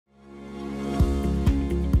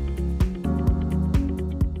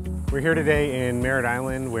We're here today in Merritt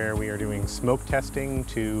Island where we are doing smoke testing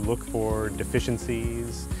to look for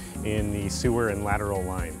deficiencies in the sewer and lateral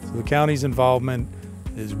lines. So the county's involvement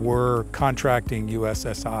is we're contracting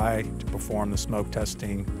USSI to perform the smoke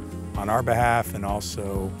testing on our behalf and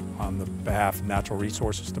also on the behalf of Natural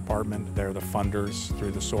Resources Department. They're the funders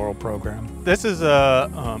through the soil program. This is a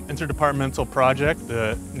interdepartmental project.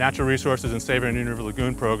 The Natural Resources and Save Our Indian River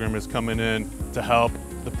Lagoon program is coming in to help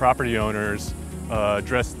the property owners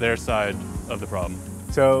address their side of the problem.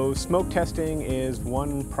 So smoke testing is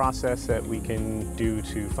one process that we can do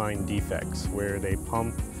to find defects, where they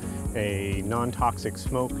pump a non-toxic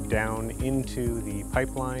smoke down into the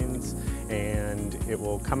pipelines and it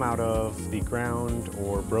will come out of the ground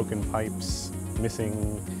or broken pipes,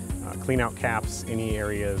 missing cleanout caps, any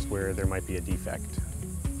areas where there might be a defect.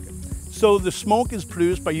 So the smoke is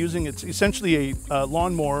produced by using, it's essentially a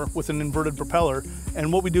lawnmower with an inverted propeller,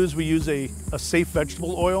 and what we do is we use a safe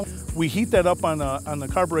vegetable oil. We heat that up on the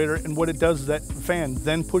carburetor, and what it does is that fan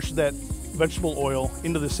then pushes that vegetable oil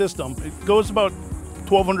into the system. It goes about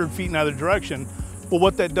 1,200 feet in either direction, but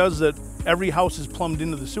what that does is that every house is plumbed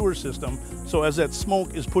into the sewer system, so as that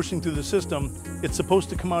smoke is pushing through the system, it's supposed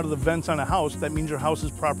to come out of the vents on a house. That means your house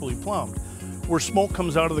is properly plumbed. Where smoke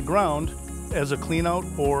comes out of the ground as a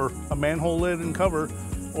cleanout or a manhole lid and cover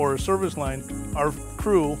or a service line, our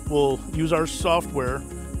crew will use our software.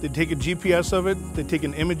 They take a GPS of it, they take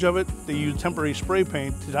an image of it, they use temporary spray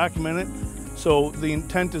paint to document it. So the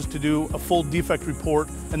intent is to do a full defect report,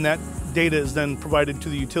 and that data is then provided to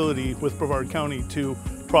the utility with Brevard County to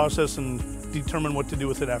process and determine what to do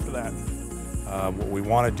with it after that. What we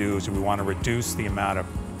want to do is we want to reduce the amount of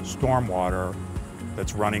stormwater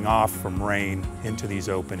that's running off from rain into these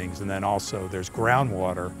openings, and then also there's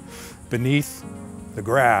groundwater beneath the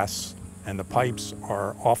grass, and the pipes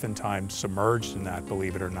are oftentimes submerged in that,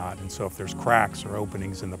 believe it or not. And so if there's cracks or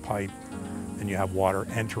openings in the pipe, then you have water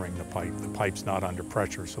entering the pipe's not under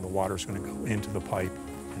pressure, so the water's going to go into the pipe,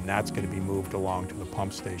 and that's going to be moved along to the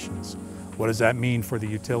pump stations. What does that mean for the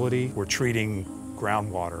utility? We're treating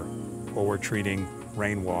groundwater or we're treating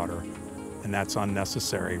rainwater, and that's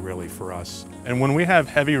unnecessary really for us. And when we have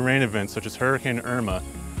heavy rain events such as Hurricane Irma,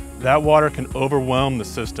 that water can overwhelm the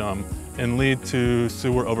system and lead to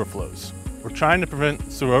sewer overflows. We're trying to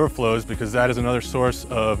prevent sewer overflows because that is another source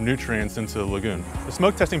of nutrients into the lagoon. The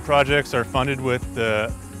smoke testing projects are funded with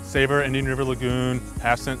the Save Our Indian River Lagoon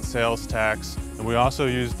half-cent sales tax, and we also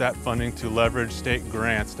use that funding to leverage state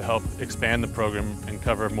grants to help expand the program and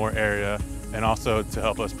cover more area, and also to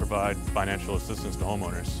help us provide financial assistance to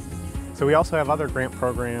homeowners. So we also have other grant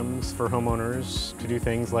programs for homeowners to do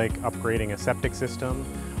things like upgrading a septic system,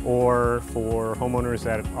 or for homeowners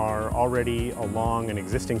that are already along an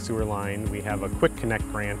existing sewer line, we have a Quick Connect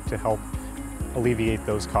grant to help alleviate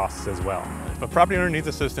those costs as well. If a property owner needs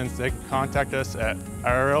assistance, they can contact us at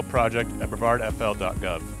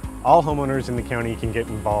irlproject@brevardfl.gov. All homeowners in the county can get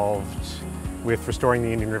involved with restoring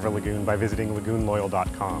the Indian River Lagoon by visiting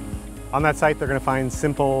lagoonloyal.com. On that site, they're going to find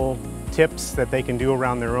simple tips that they can do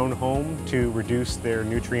around their own home to reduce their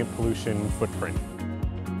nutrient pollution footprint.